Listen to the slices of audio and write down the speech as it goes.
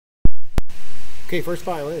Okay, first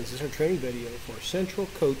violins. This is our training video for Central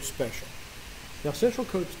Coat Special. Now, Central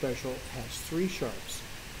Coat Special has 3 sharps,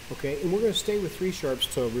 okay, and we're going to stay with 3 sharps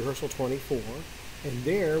till rehearsal 24, and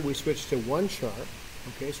there we switch to 1 sharp,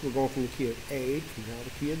 okay, so we're going from the key of A to now the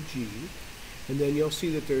key of G, and then you'll see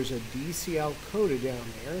that there's a DCL coda down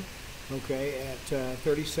there, okay, at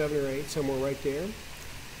 37 or 8, somewhere right there,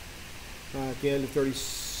 at the end of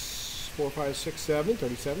 34, 5, 6, 7,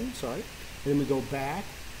 37, sorry, and then we go back.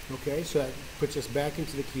 Okay, so that puts us back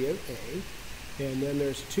into the key of A, and then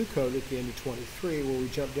there's a 2 coda at the end of 23 where we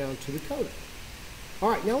jump down to the coda. All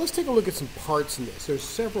right, now let's take a look at some parts in this. There's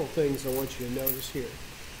several things I want you to notice here.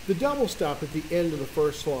 The double stop at the end of the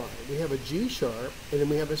first line. We have a G sharp, and then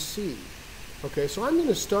we have a C. Okay, so I'm going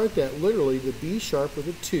to start that literally the B sharp with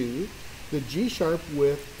a 2, the G sharp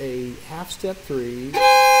with a half step 3,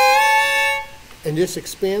 and just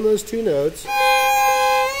expand those 2 notes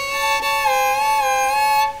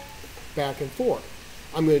back and forth.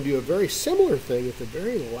 I'm going to do a very similar thing at the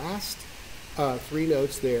very last 3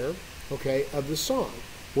 notes there, okay, of the song,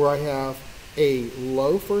 where I have a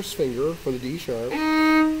low first finger for the D sharp,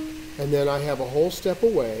 and then I have a whole step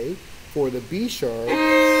away for the B sharp,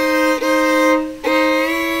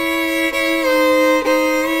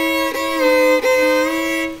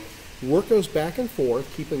 work those back and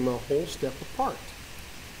forth, keeping the whole step apart.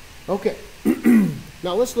 Okay,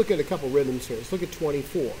 now let's look at a couple rhythms here. Let's look at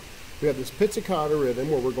 24. We have this pizzicato rhythm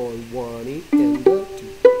where we're going 1-E, and 2,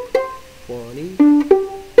 1-E,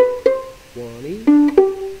 1-E,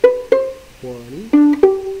 1-E.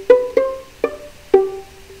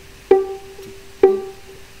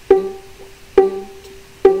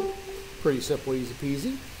 Pretty simple, easy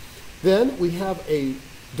peasy. Then we have a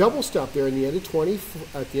double stop there in the end of 20,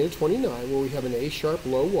 at the end of 29, where we have an A sharp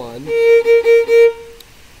low 1.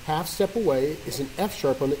 Half step away is an F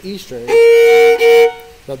sharp on the E string.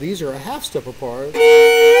 Now these are a half step apart.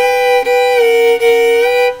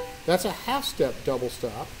 That's a half step double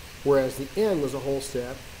stop, whereas the N was a whole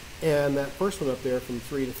step, and that first one up there from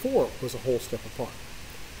 3 to 4 was a whole step apart.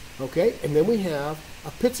 Okay, and then we have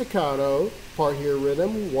a pizzicato part here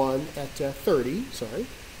rhythm 1 at 30, sorry.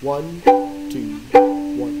 1, 2,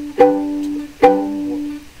 1, 2,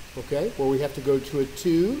 1. Okay, where we have to go to a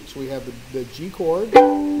 2, so we have the G chord,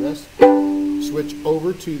 rest, switch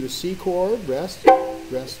over to the C chord, rest,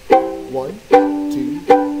 rest, 1, 2,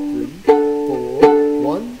 3, 4,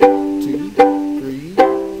 1, 2, 3,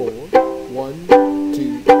 4, 1,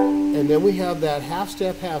 2, and then we have that half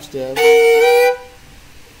step,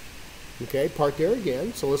 okay, part there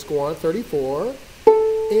again, so let's go on 34,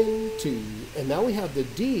 and 2, and now we have the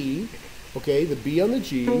D, okay, the B on the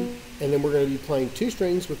G, and then we're going to be playing 2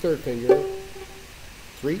 strings with 3rd finger,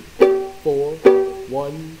 3, 4,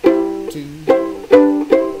 1, 2,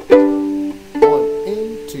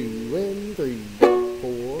 2 and 3, 4,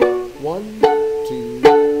 1, 2,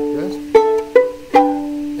 rest,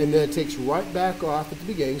 and then it takes right back off at the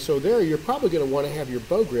beginning. So there, you're probably going to want to have your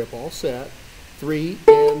bow grip all set, 3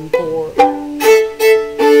 and 4,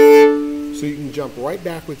 so you can jump right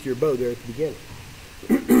back with your bow there at the beginning.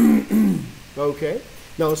 Okay,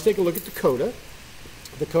 now let's take a look at the coda.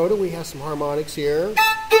 The coda, we have some harmonics here.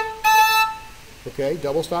 Okay,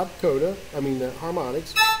 double stop coda,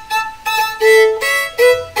 harmonics.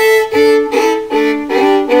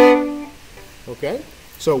 Okay,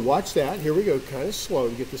 so watch that. Here we go, kind of slow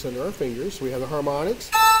to get this under our fingers. So we have the harmonics.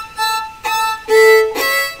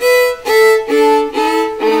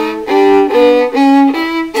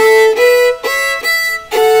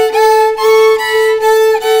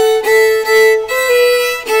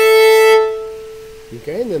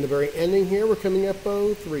 Okay, and then the very ending here, we're coming up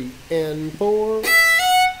 3 and 4.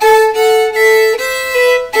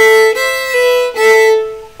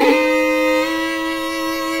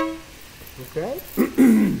 Okay,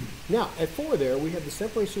 now at 4 there, we have the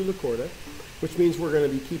sempre sulla corda, which means we're going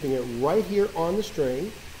to be keeping it right here on the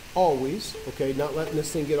string, always, okay, not letting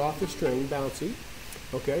this thing get off the string, bouncy.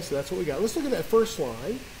 Okay, so that's what we got. Let's look at that first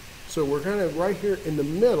line. So we're kind of right here in the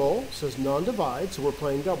middle, it says non-divide, so we're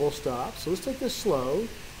playing double stop. So let's take this slow,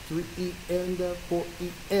 3 E and 4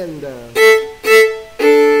 E and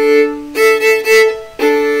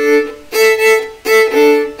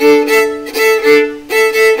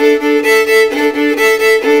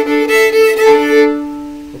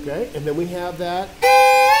and then we have that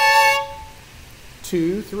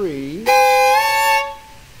 2, 3.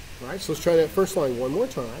 All right, so let's try that first line one more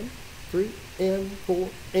time. 3 and 4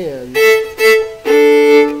 and.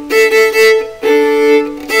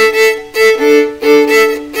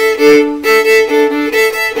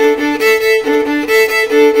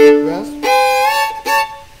 Rest.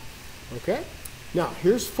 Okay. Now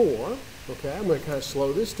here's 4. 4. Okay, I'm going to kind of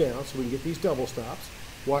slow this down so we can get these double stops.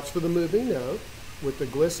 Watch for the moving note with the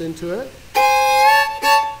gliss into it.